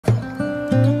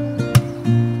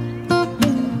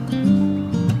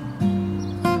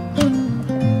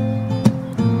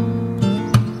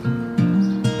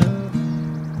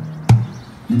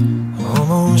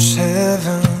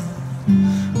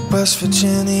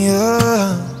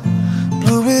Virginia,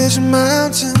 Blue Ridge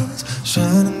Mountains,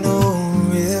 Shenandoah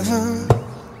River.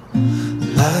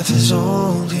 Life is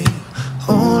old here,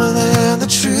 older than the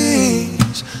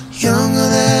trees, younger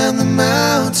than the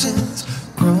mountains,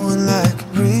 growing like a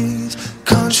breeze.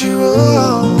 Country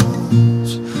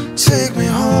roads take me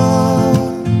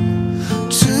home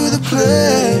to the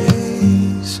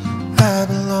place I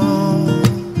belong.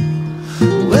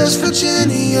 West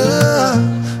Virginia,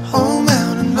 oh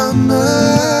mountain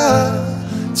mama,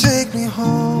 take me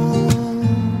home.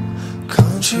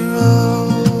 Country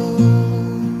roads,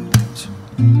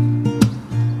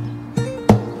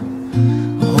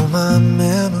 all my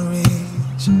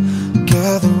memories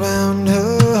gather round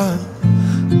her.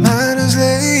 Mine is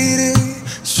Leyte,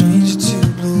 stranger to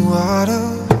blue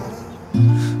water,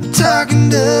 dark and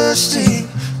dusty,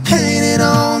 painted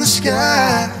on the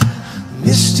sky.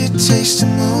 Misty taste of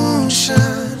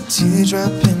moonshine,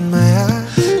 teardrop in my eye.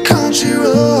 Country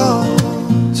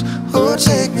roads, oh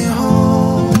take me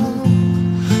home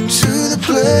to the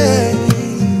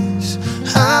place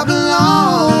I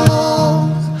belong.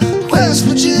 West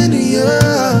Virginia,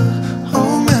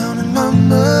 oh mountain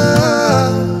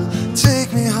mama,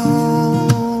 take me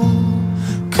home.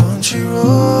 Country roads,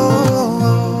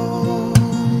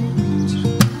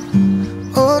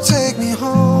 oh take me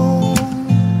home.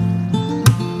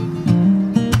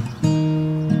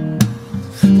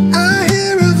 I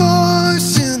hear a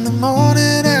voice in the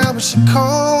morning hour, she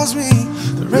calls me.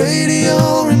 The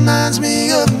radio reminds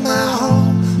me of my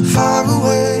home far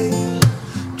away.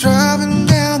 Driving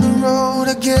down the road,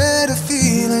 I get a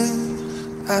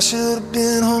feeling I should have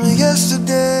been home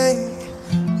yesterday,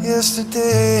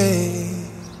 yesterday.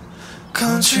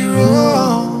 Country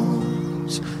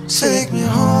roads take me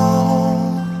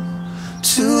home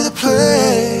to the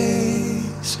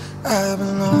place I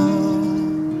belong.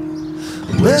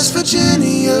 West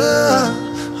Virginia,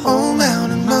 oh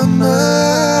mountain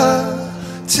mama,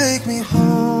 take me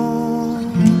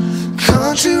home.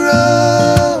 Country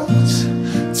roads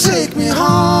take me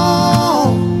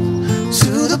home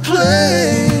to the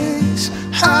place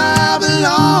I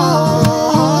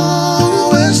belong.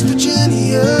 West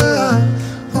Virginia,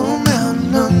 oh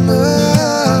mountain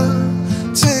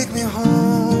mama, take me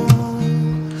home,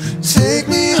 take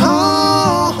me home.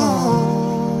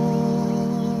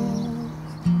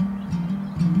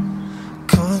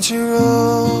 Country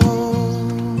roads,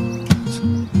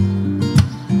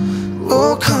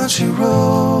 oh country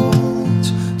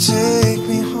roads, take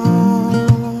me home.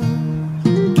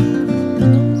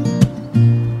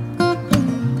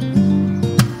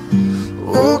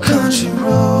 Oh country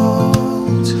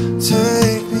roads,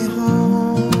 take me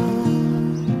home.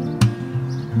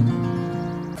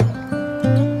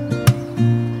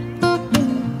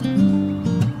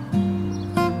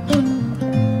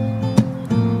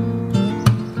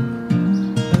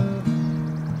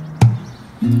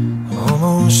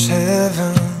 Almost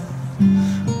heaven,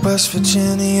 West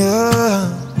Virginia,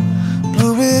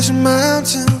 Blue Ridge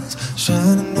Mountains,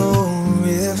 Shenandoah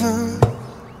River.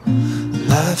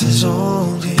 Life is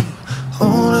old here,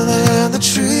 older than the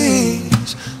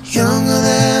trees, younger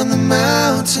than the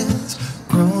mountains,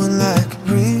 growing like a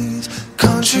breeze.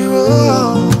 Country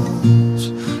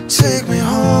roads take me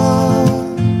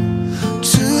home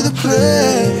to the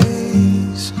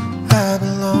place I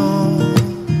belong.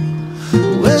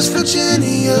 West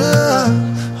Virginia,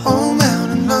 oh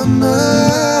mountain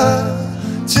mama,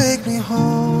 take me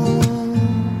home.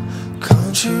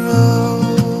 Country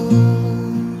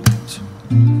roads,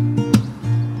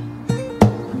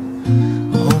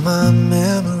 all my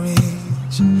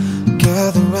memories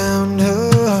gather round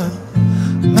her.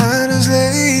 Mine is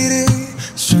Leyte,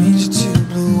 stranger to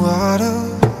blue water,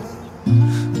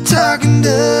 dark and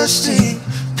dusty,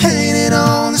 painted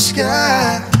on the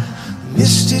sky.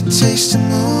 Misty taste of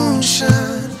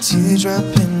moonshine, teardrop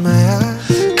in my eye.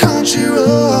 Country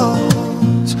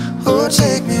roads, oh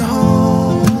take me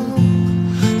home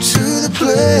to the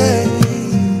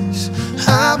place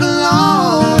I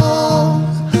belong.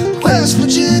 West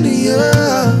Virginia,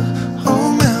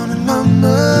 oh mountain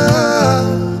mama,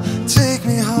 take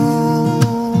me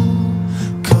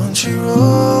home. Country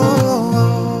roads,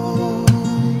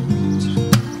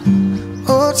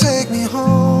 oh take me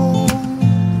home.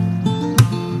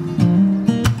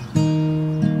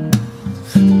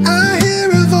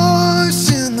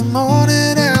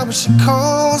 She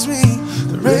calls me,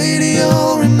 the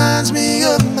radio reminds me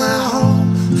of my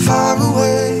home far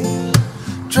away.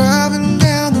 Driving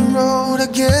down the road, I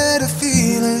get a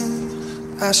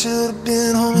feeling I should have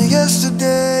been home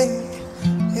yesterday,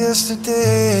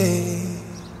 yesterday.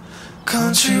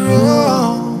 Country road.